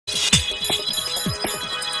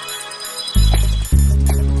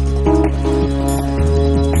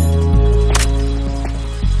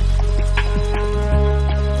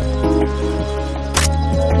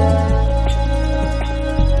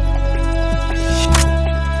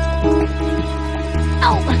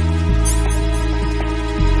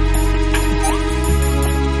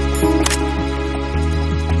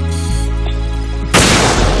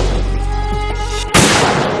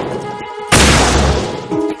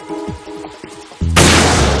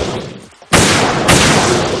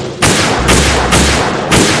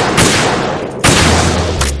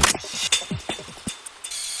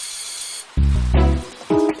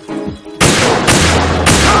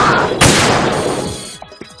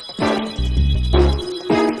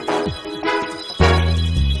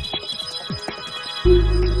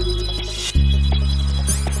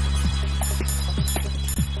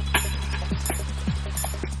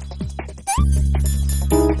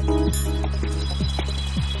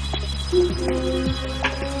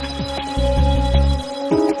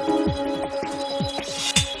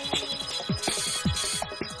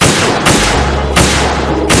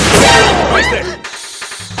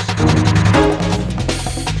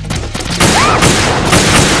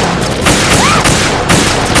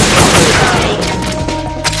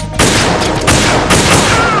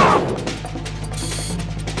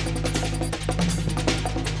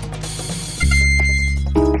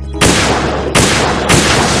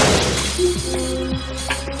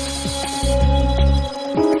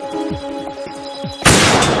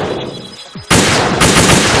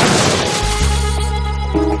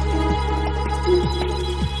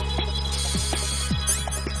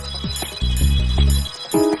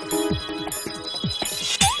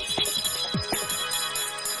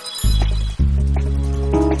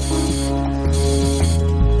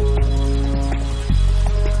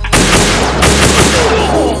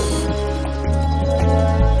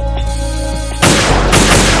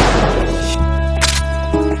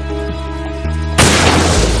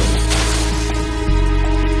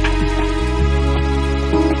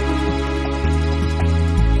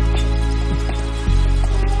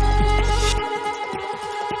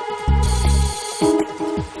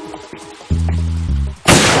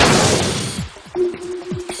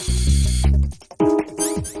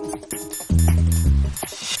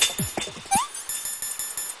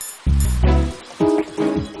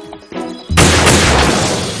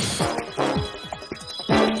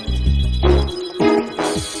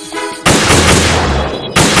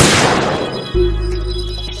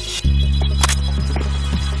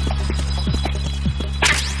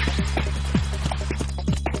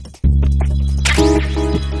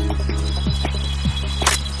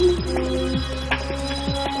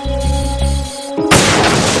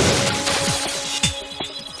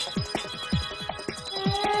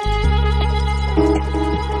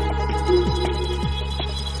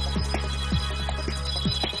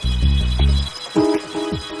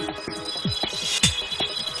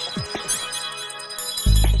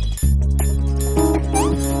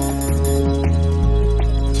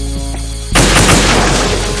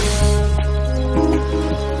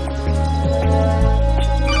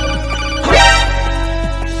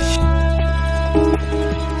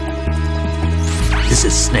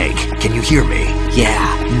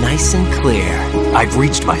Yeah, nice and clear. I've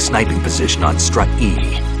reached my sniping position on strut E.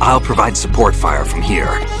 I'll provide support fire from here.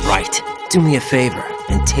 Right. Do me a favor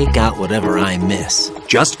and take out whatever I miss.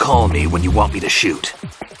 Just call me when you want me to shoot.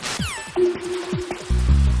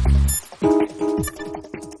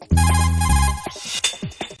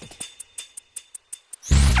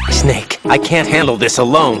 Snake, I can't handle this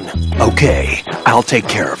alone. Okay, I'll take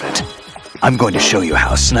care of it. I'm going to show you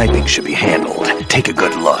how sniping should be handled. Take a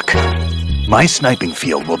good look. My sniping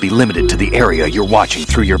field will be limited to the area you're watching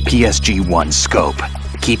through your PSG-1 scope.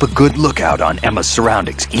 Keep a good lookout on Emma's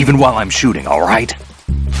surroundings, even while I'm shooting, all right?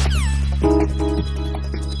 Who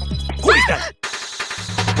is that?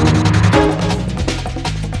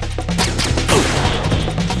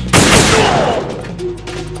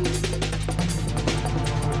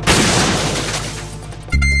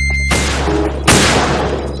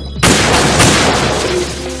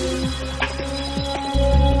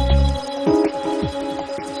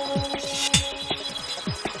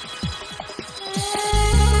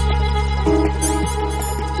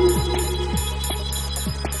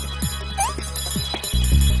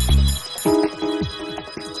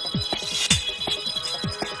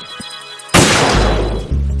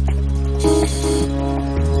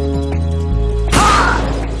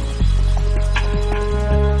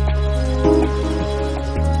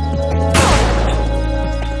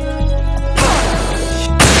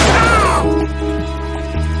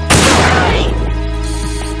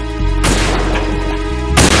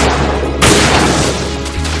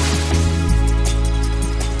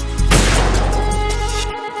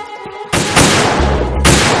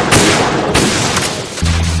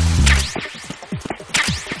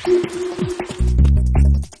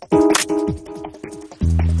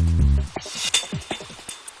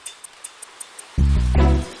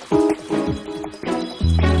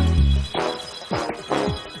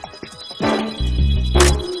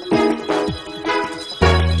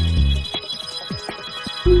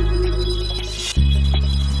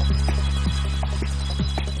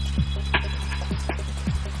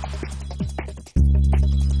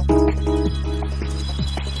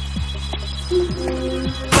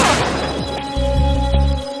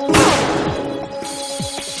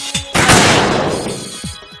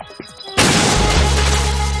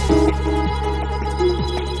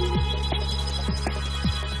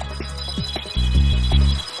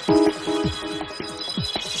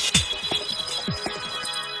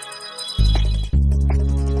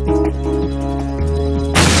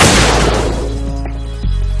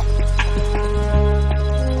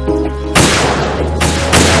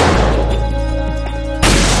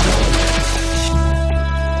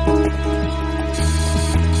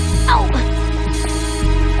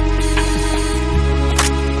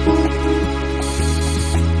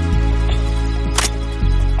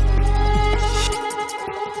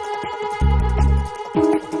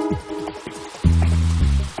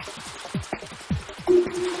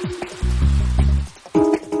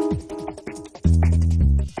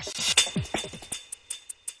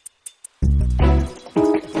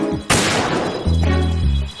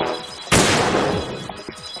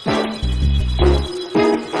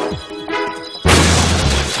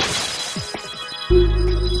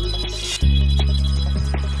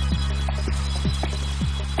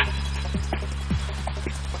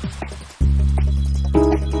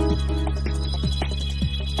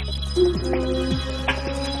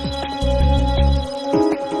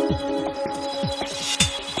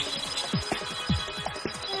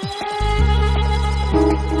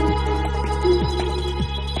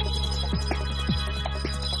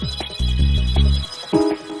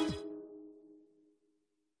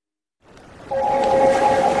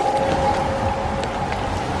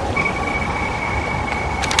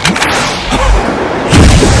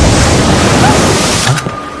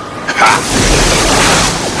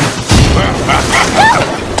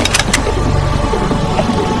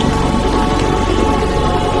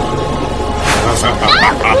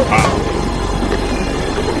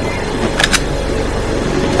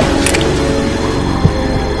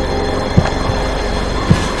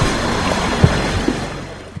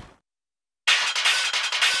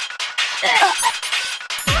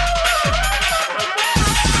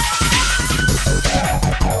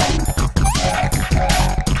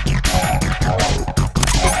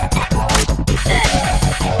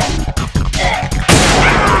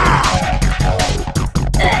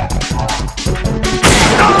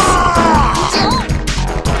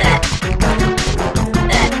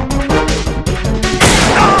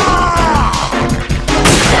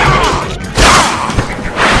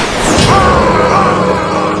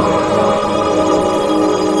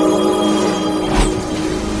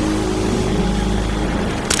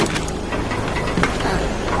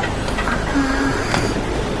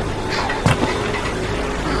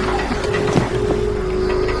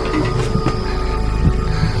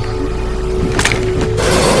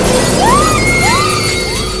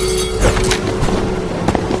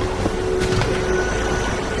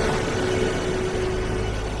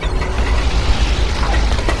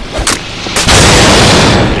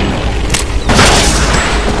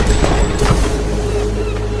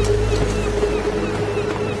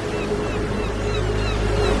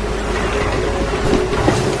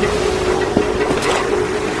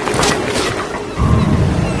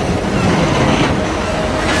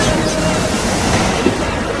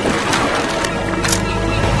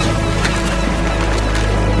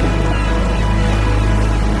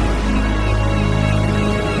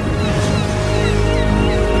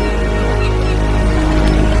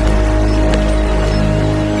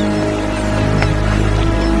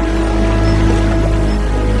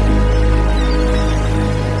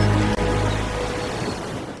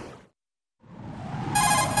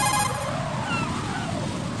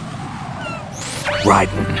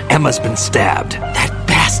 Emma's been stabbed. That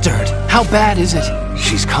bastard! How bad is it?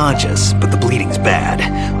 She's conscious, but the bleeding's bad.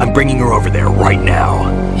 I'm bringing her over there right now.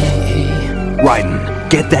 Raiden,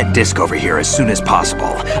 get that disc over here as soon as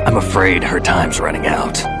possible. I'm afraid her time's running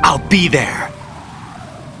out. I'll be there!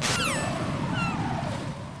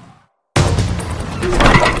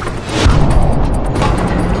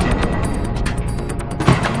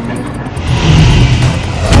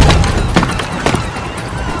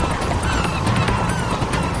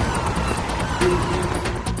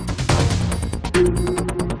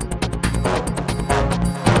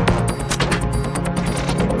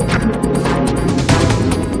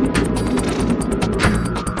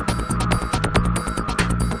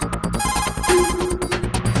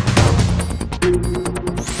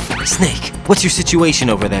 Snake, what's your situation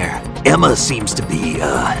over there? Emma seems to be,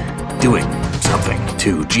 doing something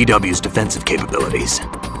to GW's defensive capabilities.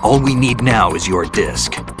 All we need now is your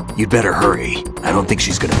disc. You'd better hurry. I don't think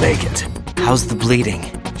she's gonna make it. How's the bleeding?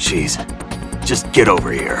 Just get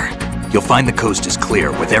over here. You'll find the coast is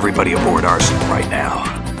clear with everybody aboard Arsenal right now.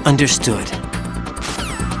 Understood.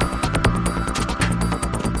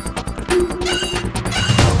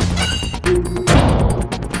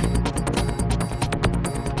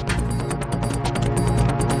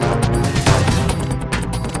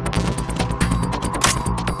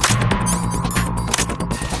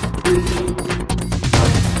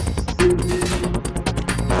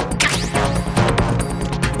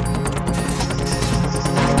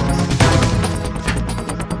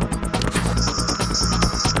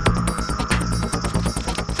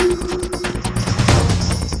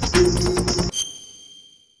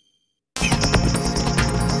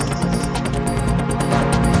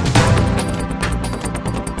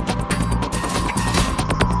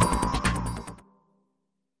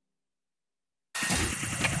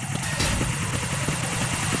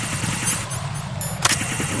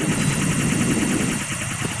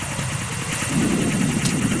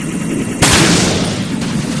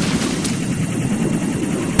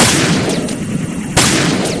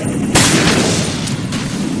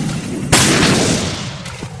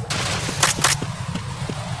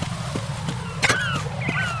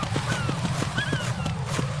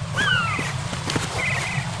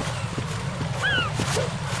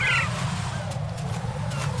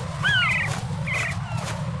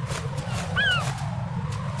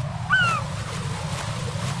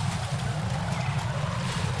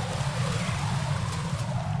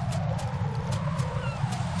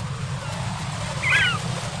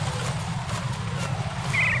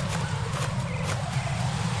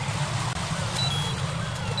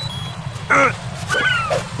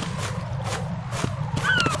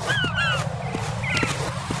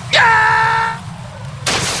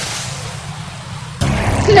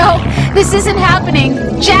 No, this isn't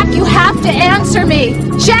happening. Jack, you have to answer me.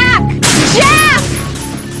 Jack! Jack!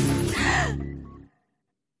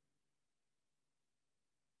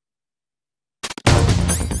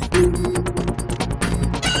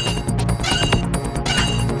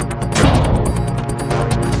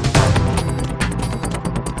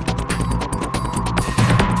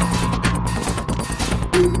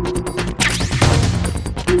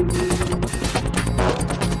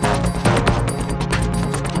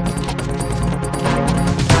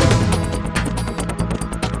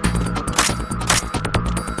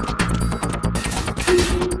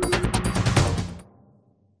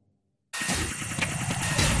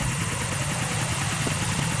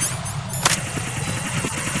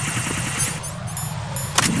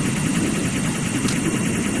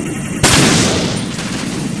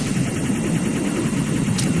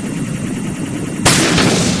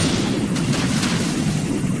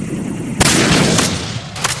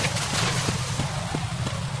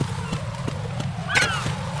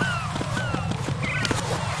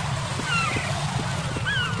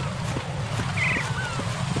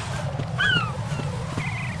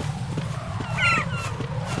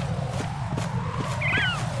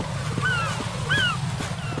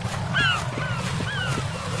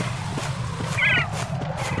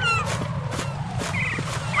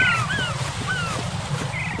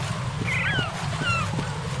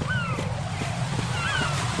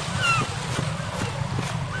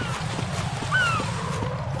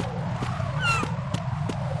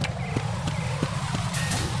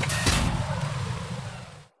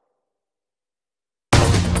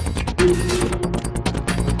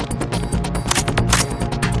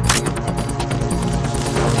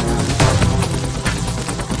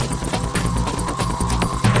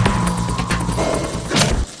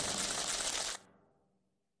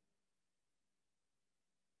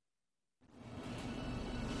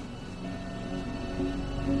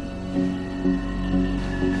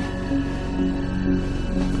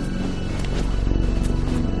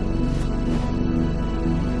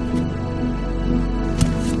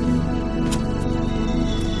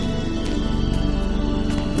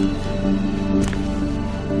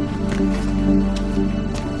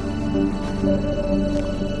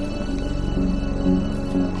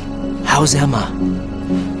 How's Emma?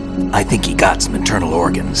 I think he got some internal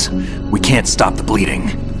organs. We can't stop the bleeding.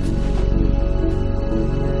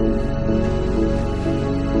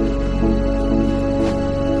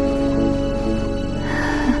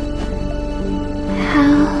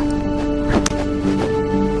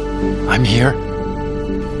 I'm here.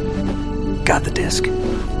 Got the disc.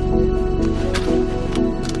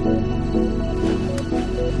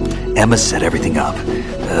 Emma set everything up.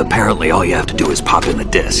 Apparently all you have to do is pop in the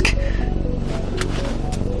disc.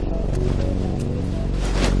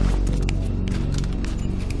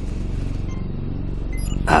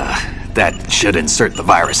 That should insert the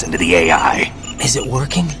virus into the AI. Is it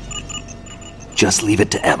working? Just leave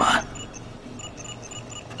it to Emma.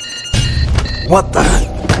 What the?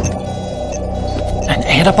 An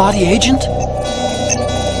antibody agent?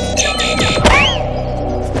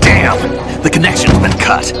 Damn! The connection's been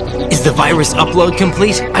cut. Is the virus upload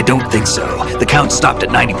complete? I don't think so. The count stopped at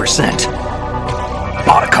 90%.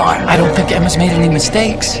 Otacon. I don't think Emma's made any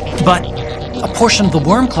mistakes. But A portion of the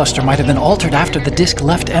worm cluster might have been altered after the disc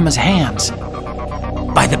left Emma's hands.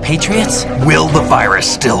 by the Patriots? Will the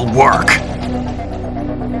virus still work?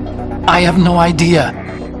 I have no idea.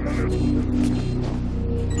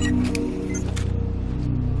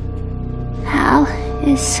 Hal,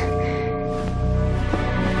 is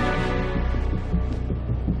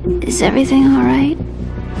everything all right?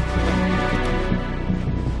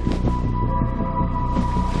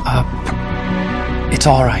 It's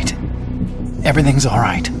all right. Everything's all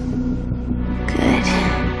right. Good.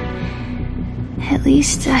 At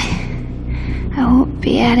least I won't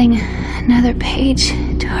be adding another page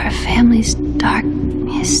to our family's dark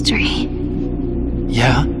history.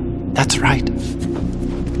 Yeah, that's right.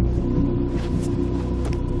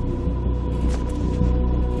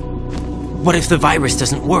 What if the virus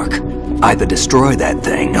doesn't work? Either destroy that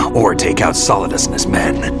thing, or take out Solidus and his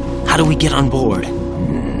men. How do we get on board?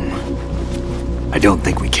 I don't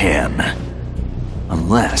think we can.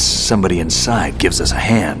 Unless somebody inside gives us a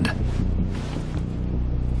hand.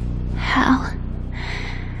 Hal,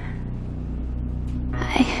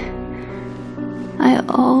 I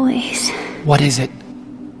always... What is it?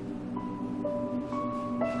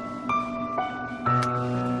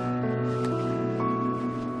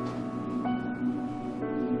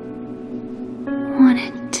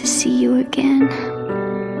 wanted to see you again.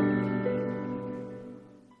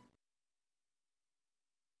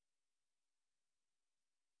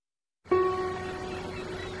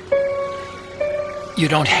 You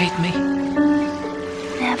don't hate me?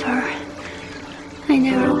 Never. I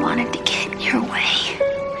never wanted to get in your way.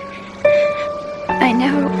 I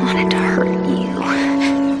never wanted to hurt you.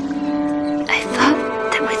 I thought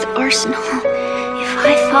that with Arsenal, if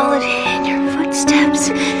I followed in your footsteps,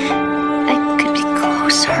 I could be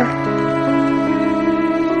closer.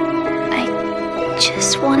 I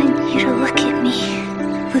just wanted you to look at me.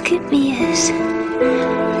 Look at me as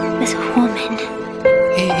a woman.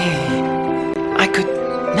 I could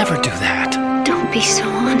never do that. Don't be so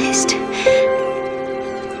honest.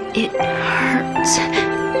 It hurts.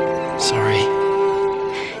 Sorry.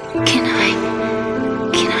 Can I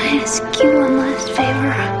ask you one last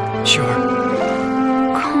favor? Sure.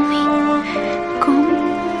 Call me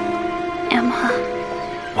Emma.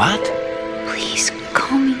 What? Please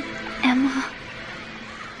call me Emma.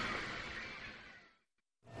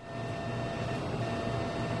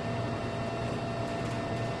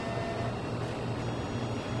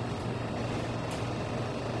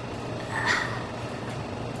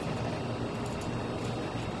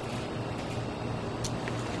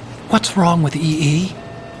 What's wrong with EE?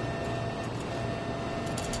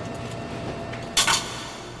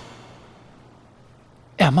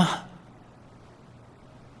 Emma?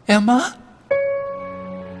 Emma?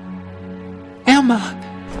 Emma?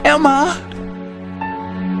 Emma?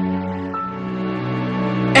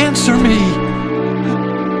 Answer me!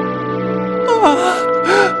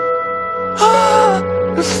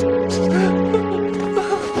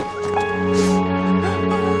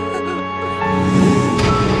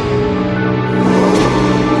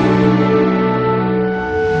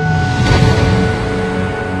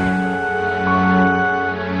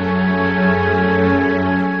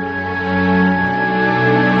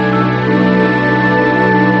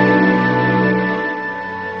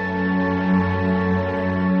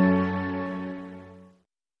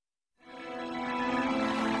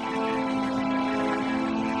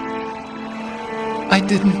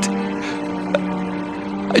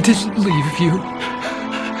 I didn't leave you.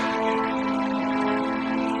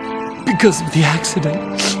 Because of the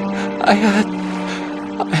accident, I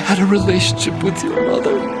had a relationship with your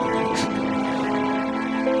mother.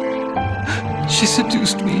 She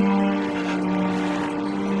seduced me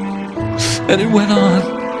And it went on.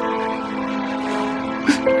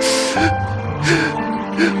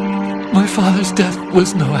 My father's death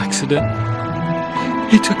was no accident.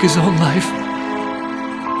 He took his own life.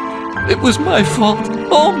 It was my fault,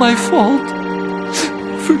 all my fault.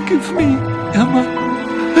 Forgive me, Emma.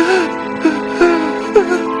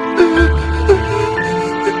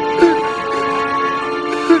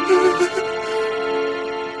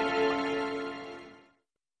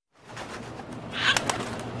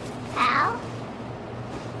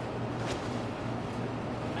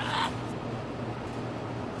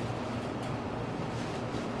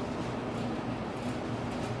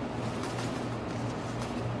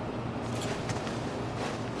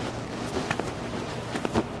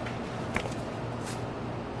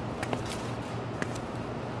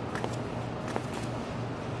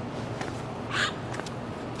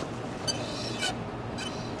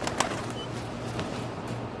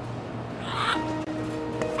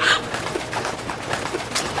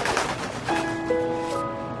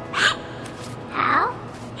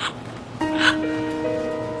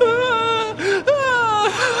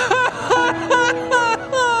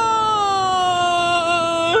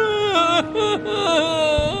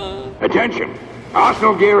 Attention!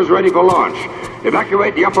 Arsenal gear is ready for launch.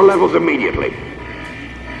 Evacuate the upper levels immediately.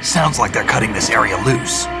 Sounds like they're cutting this area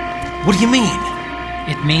loose. What do you mean?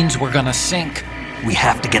 It means we're gonna sink. We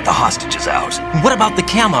have to get the hostages out. What about the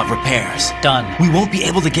camo repairs? Done. We won't be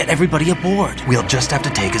able to get everybody aboard. We'll just have to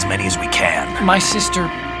take as many as we can. My sister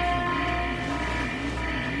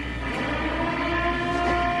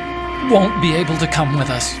won't be able to come with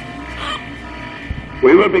us.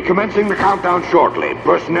 We will be commencing the countdown shortly.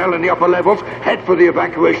 Personnel in the upper levels, head for the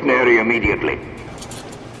evacuation area immediately.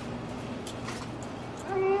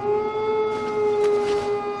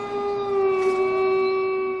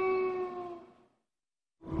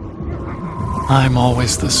 I'm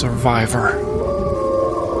always the survivor.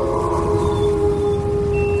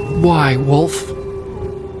 Why, Wolf?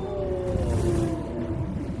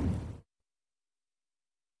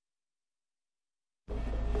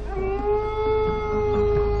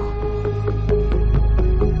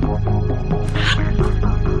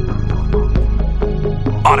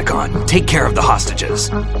 Otacon, take care of the hostages.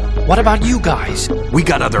 What about you guys? We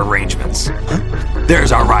got other arrangements.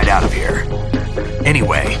 There's our ride out of here.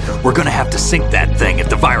 Anyway, we're gonna have to sink that thing if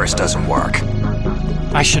the virus doesn't work.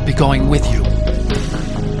 I should be going with you.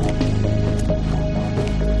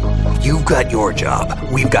 You've got your job,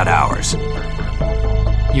 we've got ours.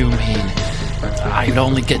 You mean I'd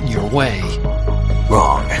only get in your way?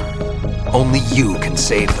 Wrong. Only you can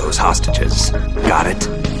save those hostages. Got it?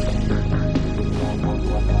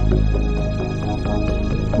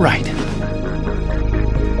 Right.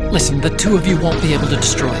 Listen, the two of you won't be able to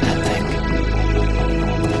destroy that thing.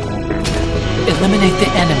 Eliminate the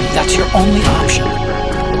enemy. That's your only option.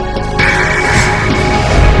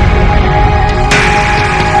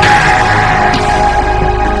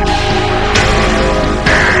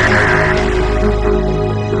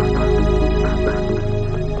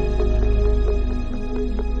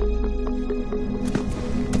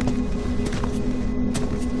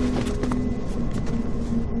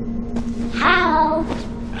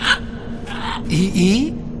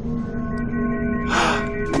 EE?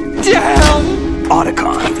 Damn!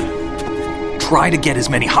 Otacon, try to get as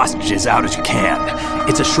many hostages out as you can.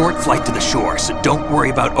 It's a short flight to the shore, so don't worry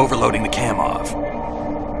about overloading the Kamov.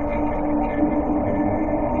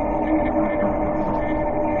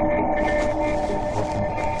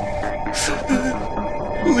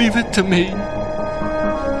 Leave it to me.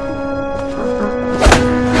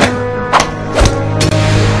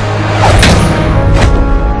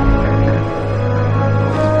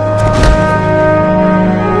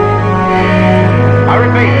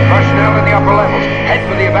 Personnel in the upper levels, head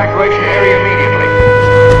for the evacuation area immediately.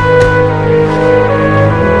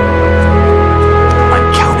 I'm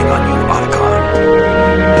counting on you, Otacon.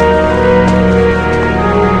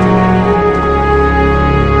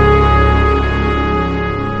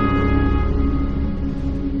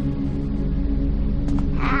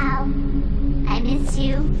 Hal, I miss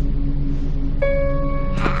you.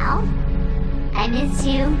 Hal, I miss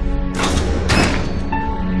you.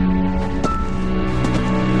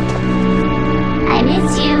 I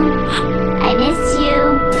miss you. I miss you.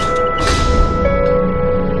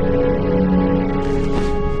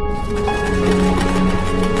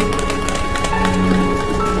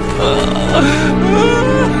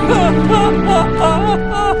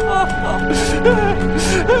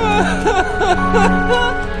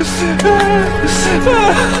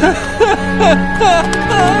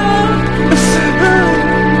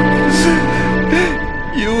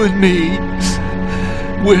 You and me,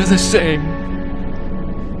 We're the same.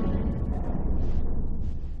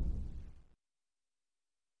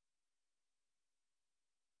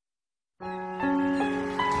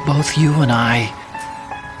 Both you and I,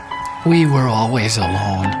 we were always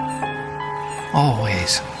alone.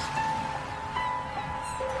 Always.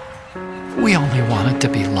 We only wanted to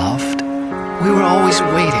be loved. We were always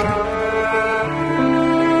waiting.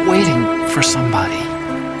 Waiting for somebody.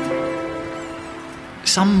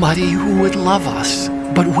 Somebody who would love us,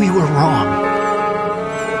 but we were wrong.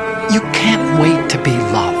 You can't wait to be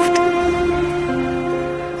loved.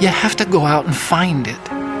 You have to go out and find it.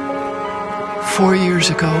 4 years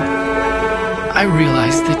ago, I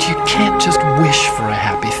realized that you can't just wish for a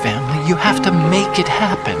happy family. You have to make it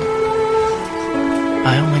happen.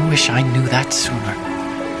 I only wish I knew that sooner.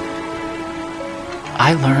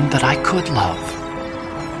 I learned that I could love,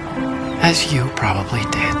 as you probably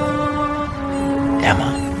did,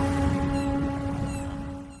 Emma.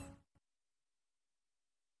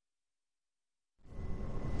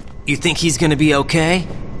 You think he's gonna be okay?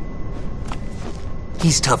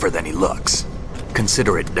 He's tougher than he looks.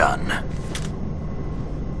 Consider it done.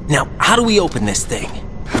 Now, how do we open this thing?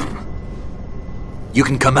 You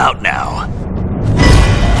can come out now.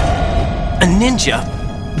 A ninja?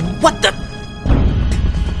 What the?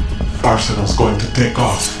 Arsenal's going to take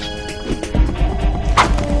off.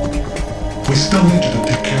 We still need you to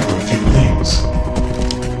take care of a few things.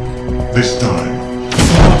 This time, do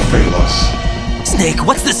not fail us. Snake,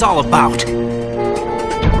 what's this all about?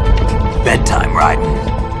 Bedtime, Raiden.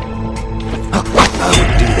 I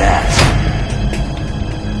wouldn't do that.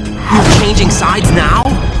 You're changing sides now?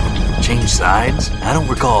 Change sides? I don't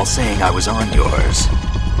recall saying I was on yours.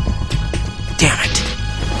 Damn it.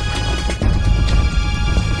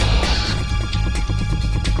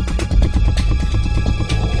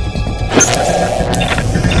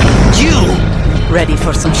 You! Ready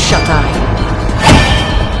for some shut-eye?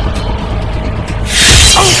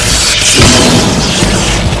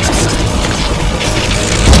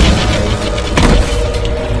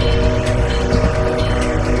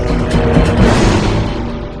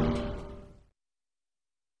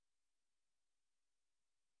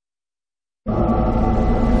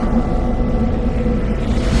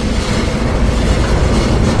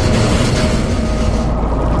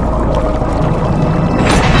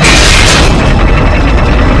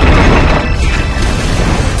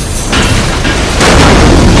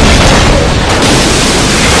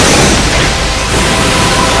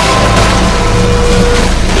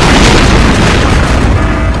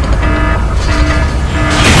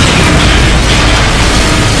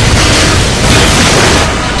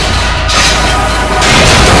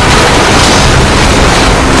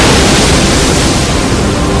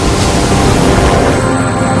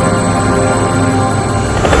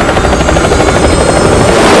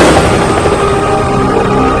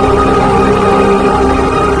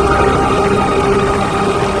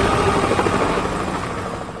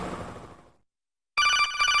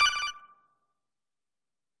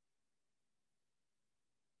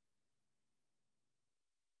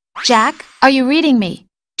 Jack, are you reading me?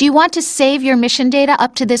 Do you want to save your mission data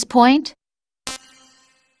up to this point?